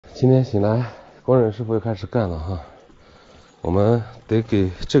今天醒来，工人师傅又开始干了哈。我们得给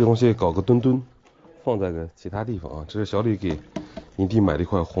这个东西搞个墩墩，放在个其他地方啊。这是小李给营地买了一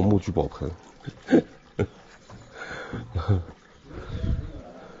块红木聚宝盆，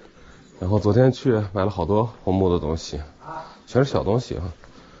然后昨天去买了好多红木的东西，全是小东西啊。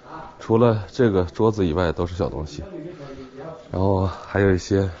除了这个桌子以外都是小东西，然后还有一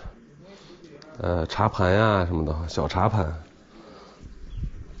些茶盘呀什么的，小茶盘，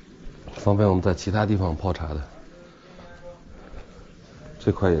方便我们在其他地方泡茶的。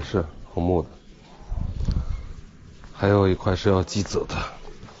这块也是红木的，还有一块是要机责的，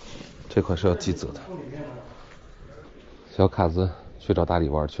这块是要机责的。小卡子去找大李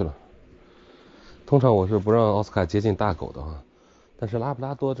玩去了。通常我是不让奥斯卡接近大狗的哈，但是拉布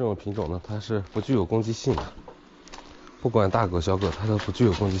拉多这种品种呢，它是不具有攻击性的，不管大狗小狗它都不具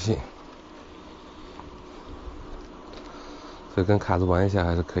有攻击性，所以跟卡子玩一下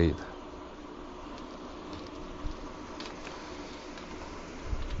还是可以的。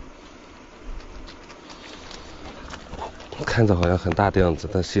看着好像很大的样子，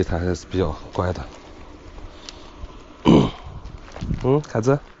但实际它还是比较乖的。卡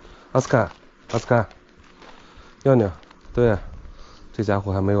子，奥斯卡，尿尿，对，这家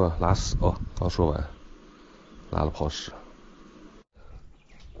伙还没有拉屎哦，刚说完，拉了泡屎。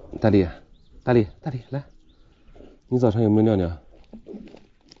大力，来，你早上有没有尿尿？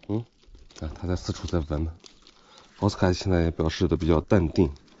他在四处在闻呢。奥斯卡现在也表示的比较淡定，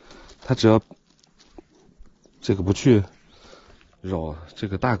他只要这个不去扰这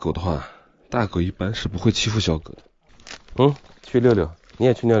个大狗的话，大狗一般是不会欺负小狗的。去溜溜，你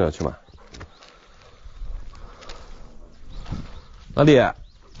也去尿尿去吧。老李，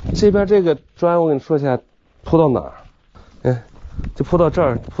这边这个砖我跟你说一下，铺到哪儿？就铺到这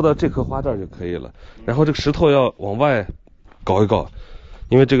儿，铺到这棵花这儿就可以了。然后这个石头要往外搞一搞，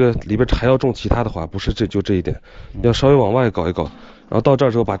因为这个里边还要种其他的花，不是就这一点，要稍微往外搞一搞。然后到这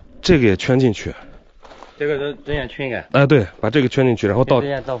儿之后把这个也圈进去。这个这样圈一个。对，把这个圈进去，然后到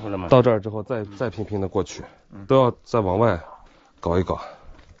到这儿之后再平平的过去，都要再往外搞一搞。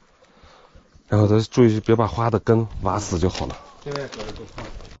然后咱注意别把花的根挖死就好了。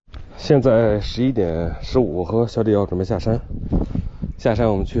现在11:15，和小李要准备下山。下山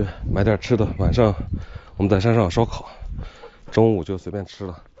我们去买点吃的，晚上我们在山上烧烤，中午就随便吃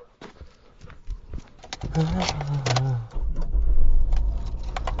了。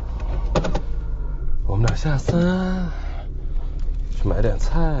我们俩下山去买点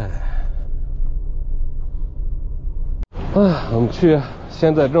菜。我们去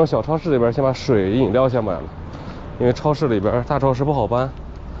先在这种小超市里边先把水饮料先买了，因为超市里边大超市不好搬。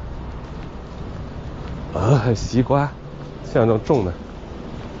西瓜，像这种重的。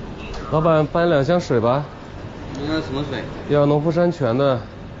老板搬2箱水吧。你要什么水？要农夫山泉的，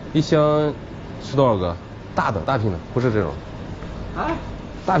一箱是多少个？大瓶的，不是这种。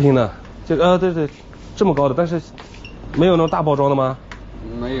大瓶的，这个对，这么高的，但是没有那种大包装的吗？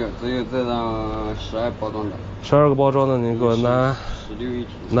没有，只有这张12包装的。12个包装的，你给我拿16一体。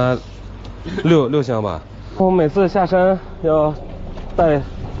拿6箱吧。我每次下山要带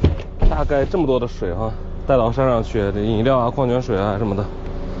大概这么多的水哈，带到山上去，这饮料啊、矿泉水啊什么的。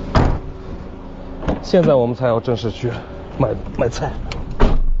现在我们才要正式去买菜，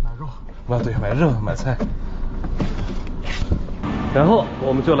买肉买菜。然后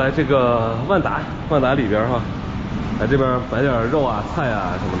我们就来这个万达里边哈，来这边买点肉啊、菜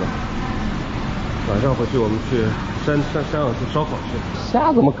啊什么的。晚上回去我们去山上去烧烤去。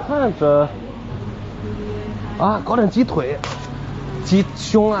瞎怎么看着？搞点鸡腿、鸡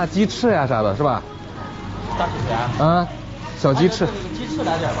胸啊、鸡翅呀啥的，是吧？大腿啊，小鸡翅。鸡翅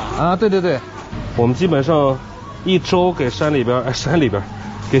来点吧。对，我们基本上一周给山里边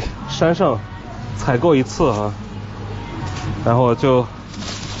给山上采购一次哈，然后就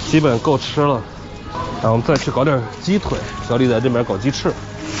基本够吃了。然后我们再去搞点鸡腿，小李在这边搞鸡翅，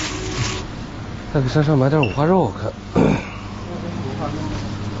再给山上买点五花肉，我看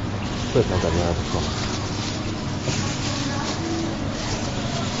这条感觉还不错。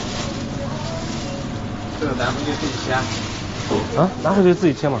这个拿回去自己切。拿回去自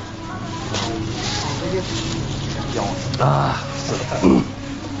己切嘛。是的。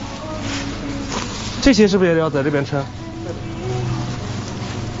这些是不是也要在这边称？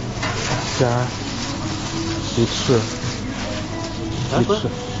虾、鸡翅。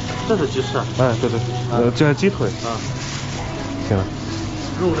这是鸡翅。对，这是鸡腿。行了。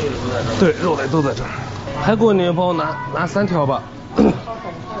肉类都在这儿。对，肉类都在这儿。还给我你帮我拿3条吧。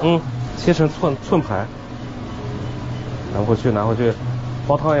切成寸排。拿回去，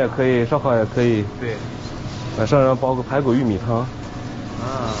煲汤也可以，烧烤也可以。对。晚上让煲个排骨玉米汤。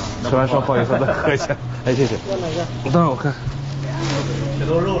啊，吃完烧不好意思再喝一下。哎，谢谢。等会儿我看。这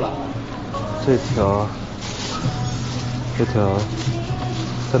都肉了。这条，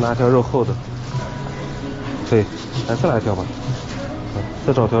再拿条肉厚的。可以，哎，再来一条吧。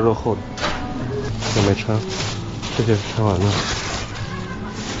再找条肉厚的。这没称，这些是称完的。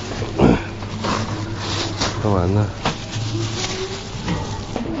称完的。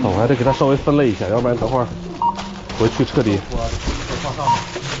我还得给它稍微分类一下，要不然等会儿回去彻底。放上面。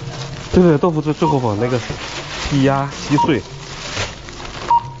对，豆腐最后放那个低压稀碎。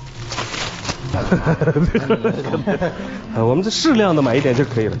我们这适量的买一点就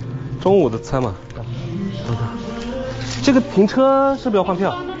可以了，中午的餐嘛。这个停车是不是要换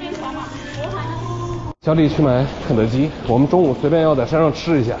票？小李去买肯德基，我们中午随便要在山上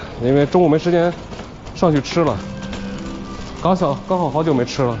吃一下，因为中午没时间上去吃了。刚好好久没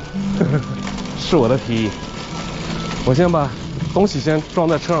吃了，是我的提议。我先把东西先装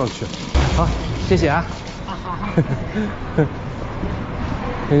在车上去。好，谢谢啊。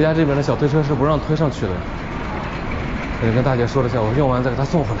人家这边的小推车是不让推上去的，我就跟大姐说了一下，我用完再给她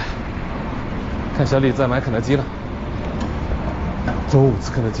送回来。看小李在买肯德基了，中午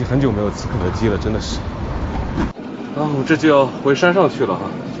吃肯德基，很久没有吃肯德基了，真的是。啊，我这就要回山上去了哈，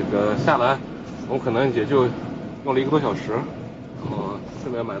这个下来我可能也就用了1个多小时，然后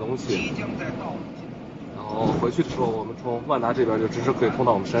顺便买东西，然后回去的时候我们从万达这边就直接可以通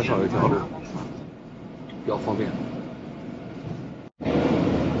到我们山上有一条路，比较方便。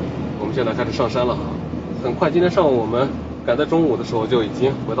我们现在开始上山了，很快今天上午我们赶在中午的时候就已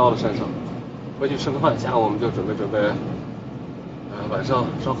经回到了山上，回去吃个饭，下午我们就准备晚上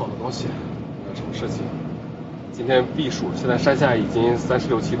烧烤的东西，有什么事情。今天避暑，现在山下已经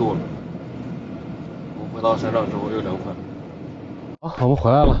36、7度了。我们回到山上之后又凉快。好，我们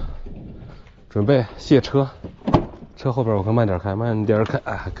回来了，准备卸车。车后边我看慢点开，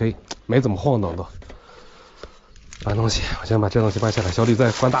哎，还可以，没怎么晃荡的。搬东西，我先把这东西搬下来。小李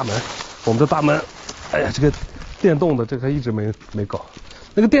在关大门，我们的大门，哎呀，这个电动的这个一直没搞。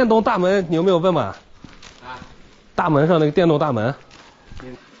那个电动大门你有没有问嘛？啊，大门上那个电动大门。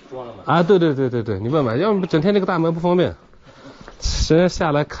装了吗？啊，对，你问问，要不整天这个大门不方便，谁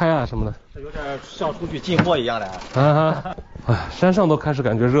下来开啊什么的。这有点像出去进货一样的。哎，山上都开始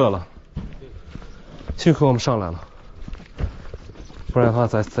感觉热了，幸亏我们上来了，不然的话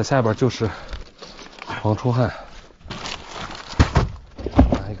在下边就是黄出汗。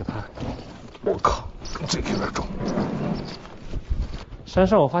拿一个它，我靠，这个有点重。山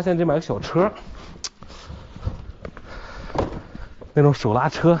上我发现得买个小车。那种手拉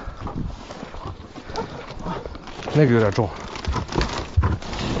车，那个有点重。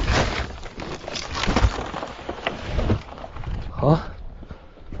好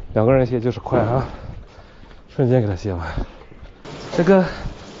，2个人卸就是快啊，瞬间给它卸完。这个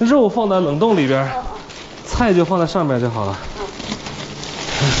肉放在冷冻里边，菜就放在上面就好了。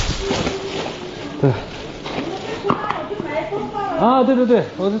对。啊，对，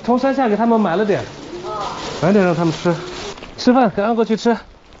我从山下给他们买了点，买点让他们吃。吃饭，赶快过去吃。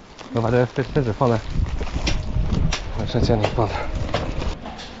我把这废纸放在剩下里放这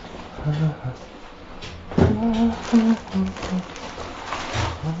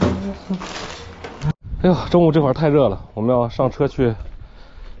哎呦，中午这会儿太热了，我们要上车去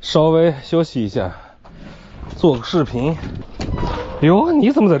稍微休息一下，做个视频。哟，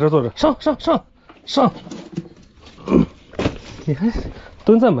你怎么在这坐着？上！你还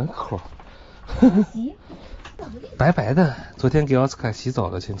蹲在门口。白白的，昨天给奥斯卡洗澡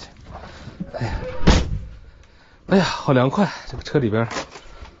了，亲戚。哎呀，好凉快！这个车里边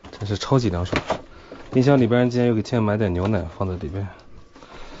真是超级凉爽。冰箱里边今天又给倩买点牛奶放在里边。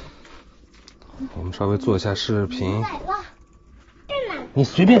我们稍微做一下视频。你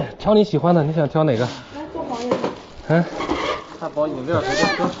随便挑你喜欢的，你想挑哪个？汉堡饮料直接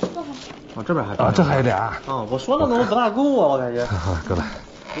喝。哦，这边还啊，这还有俩。啊，我说的怎么不大够啊？我感觉。好，过来。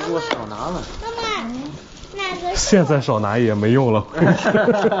都给我少拿了。妈妈，哪个？现在少拿也没用了。妈妈，哪个是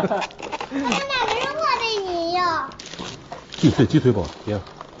我的饮料？鸡腿堡，行，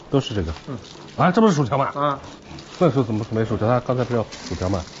都是这个。啊，这不是薯条吗？啊。那时候怎么没薯条？他刚才不是要薯条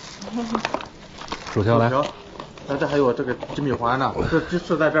吗？薯条来。这还有这个鸡米花呢，这鸡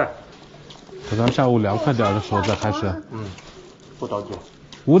翅在这儿。等咱下午凉快点的时候再开始。不着急。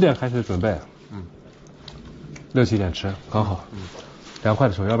5点开始准备。6、7点吃，刚好。凉快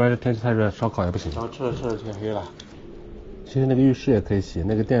的时候，要不然天气太热，烧烤也不行。然后吃天黑了。其实那个浴室也可以洗，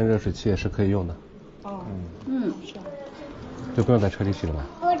那个电热水器也是可以用的。是。就不用在车里洗了嘛。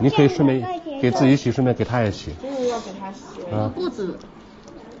你可以顺便给自己洗，顺便给他也洗。这个要给他洗。不止。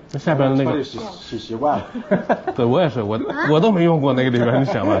那下边的那个洗习惯了。对我也是，我都没用过那个里边，你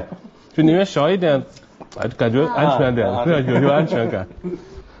想吧，就宁愿小一点，感觉安全点，对，有安全感。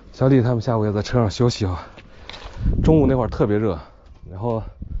小李他们下午也在车上休息啊，中午那会儿特别热，然后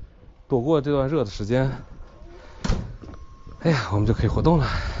躲过这段热的时间，哎呀，我们就可以活动了。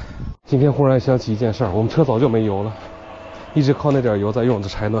今天忽然想起一件事儿，我们车早就没油了，一直靠那点油在用着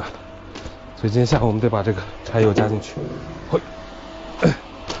柴暖，所以今天下午我们得把这个柴油加进去。嘿，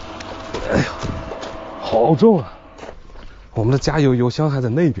哎呦，好重啊！我们的加油箱还在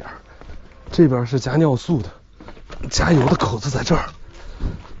那边，这边是加尿素的，加油的口子在这儿，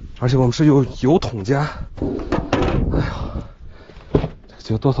而且我们是用油桶加。哎呦，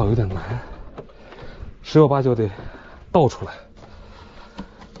这个多少有点难，十有八九得倒出来。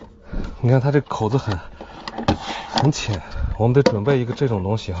你看它这口子很浅，我们得准备一个这种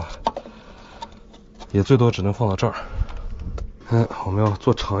东西啊，也最多只能放到这儿。我们要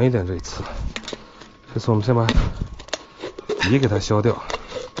做长一点这一次。这次我们先把底给它削掉，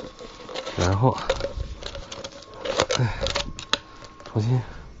然后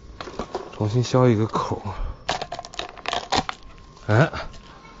重新削一个口。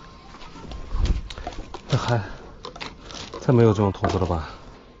这还再没有这种筒子了吧？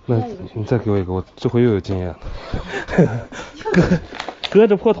那你再给我一个，我这回又有经验了。搁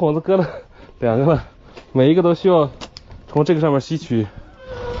着破筒子搁了2个了，每一个都需要从这个上面吸取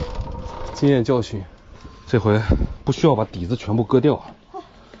经验教训。这回不需要把底子全部割掉，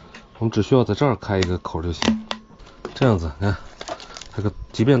我们只需要在这儿开一个口就行。这样子，你看，这个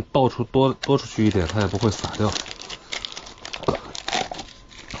即便倒出多出去一点，它也不会洒掉。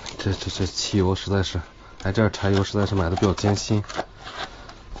这汽油实在是，这柴油实在是买的比较艰辛，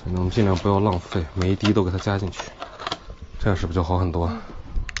所以我们尽量不要浪费，每一滴都给它加进去，这样是不是就好很多？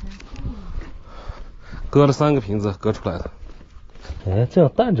割了3个瓶子割出来的，这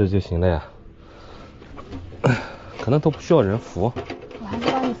样淡着就行了呀，可能都不需要人扶。我还是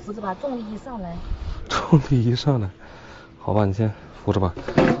帮你扶着吧，重力一上来。重力一上来，好吧，你先扶着吧。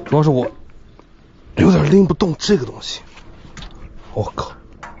主要是我有点拎不动这个东西，我靠，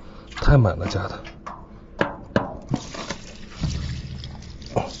太满了加的。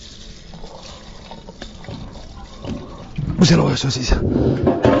不行了，我要休息一下。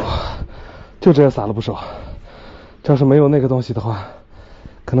就这也撒了不少，这要是没有那个东西的话，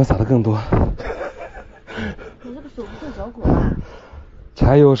可能撒的更多。你这个手不会着火吧？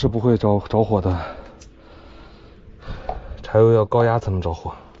柴油是不会着火的，柴油要高压才能着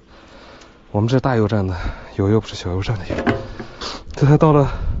火。我们这是大油站的油，又不是小油站的油。这才倒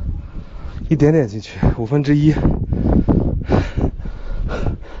了一点点进去，1/5，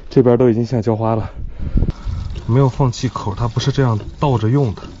这边都已经像浇花了。没有放气口，它不是这样倒着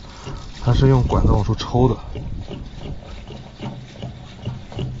用的，它是用管子往出抽的。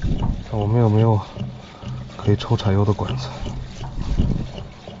看我们有没有可以抽柴油的管子。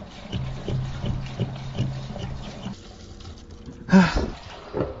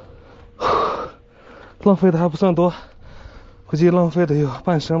浪费的还不算多，估计浪费的有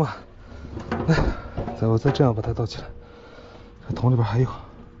半升吧。我再这样把它倒起来，这桶里边还有。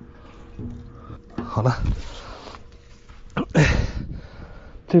好了，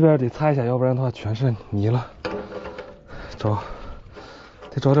这边得擦一下，要不然的话全是泥了。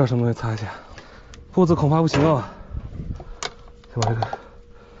得找点什么东西擦一下。布子恐怕不行啊，先把这个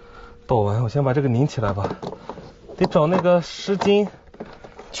倒完，我先把这个拧起来吧。得找那个湿巾，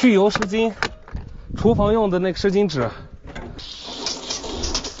去油湿巾，厨房用的那个湿巾纸。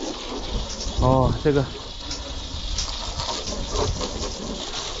哦，这个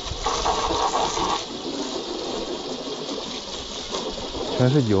全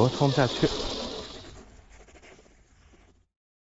是油，冲不下去。